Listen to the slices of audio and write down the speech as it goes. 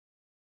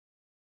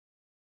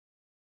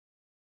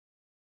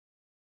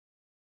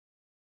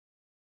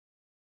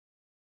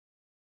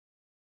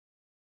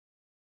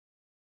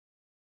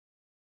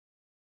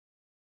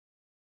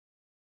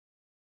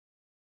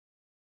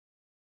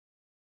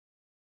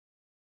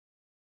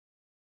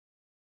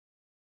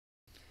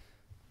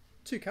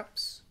2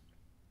 cups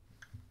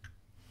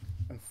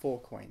and 4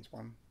 coins.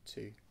 1,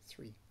 2,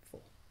 3, 4.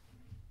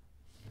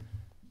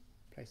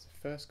 Place the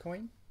first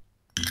coin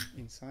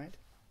inside,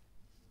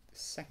 the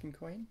second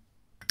coin,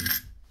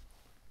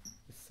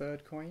 the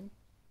third coin,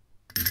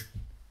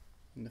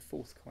 and the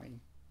fourth coin,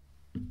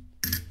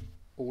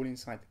 all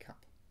inside the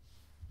cup.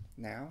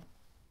 Now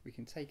we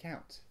can take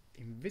out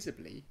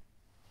invisibly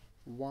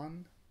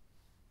 1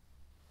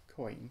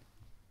 coin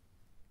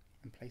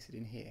and place it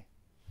in here.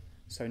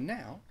 So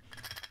now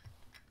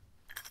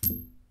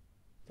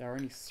there are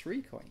only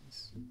 3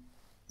 coins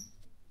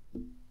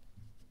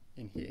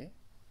in here,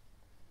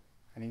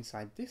 and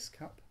inside this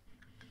cup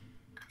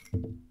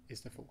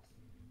is the 4th.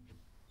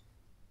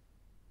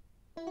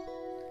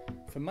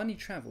 For money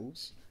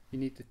travels, you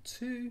need the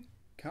 2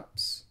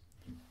 cups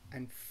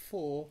and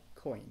 4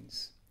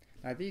 coins.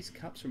 Now these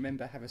cups,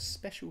 remember, have a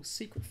special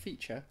secret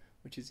feature,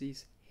 which is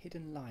these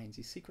hidden lines,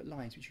 these secret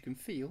lines which you can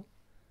feel,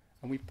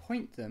 and we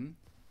point them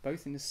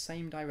both in the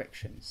same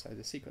direction. So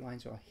the secret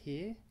lines are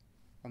here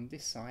on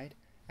this side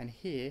and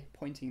here,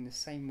 pointing in the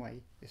same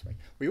way this way.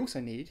 We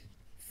also need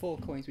 4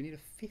 coins. We need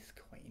a 5th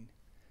coin,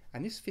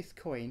 and this 5th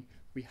coin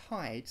we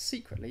hide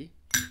secretly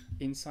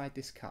inside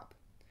this cup.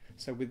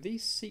 So with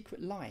these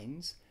secret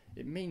lines,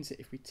 it means that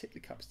if we tip the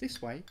cups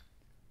this way,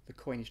 the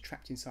coin is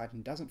trapped inside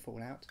and doesn't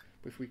fall out,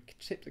 but if we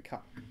tip the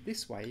cup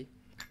this way,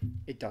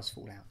 it does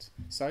fall out.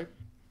 So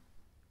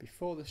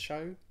before the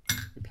show,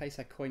 we place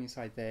our coin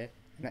inside there,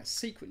 and that's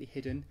secretly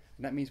hidden,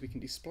 and that means we can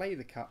display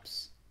the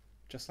cups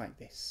just like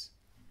this.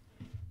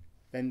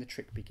 Then the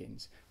trick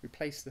begins. We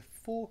place the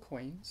 4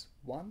 coins,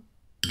 1,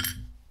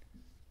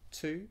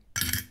 2,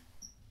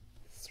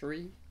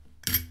 3,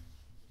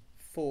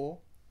 4,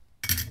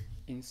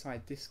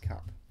 inside this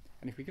cup.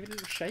 And if we give it a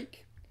little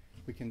shake,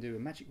 we can do a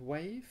magic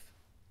wave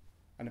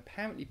and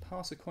apparently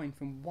pass a coin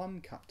from one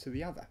cup to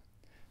the other.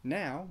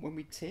 Now, when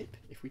we tip,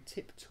 if we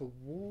tip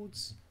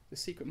towards the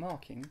secret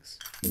markings,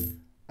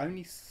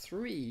 only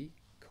 3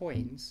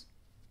 coins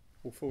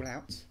will fall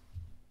out.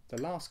 The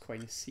last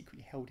coin is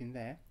secretly held in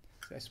there,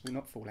 so this will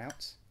not fall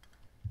out.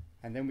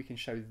 And then we can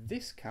show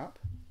this cup,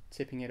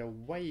 tipping it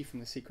away from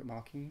the secret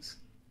markings,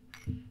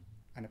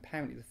 and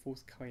apparently the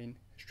 4th coin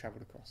has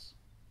travelled across.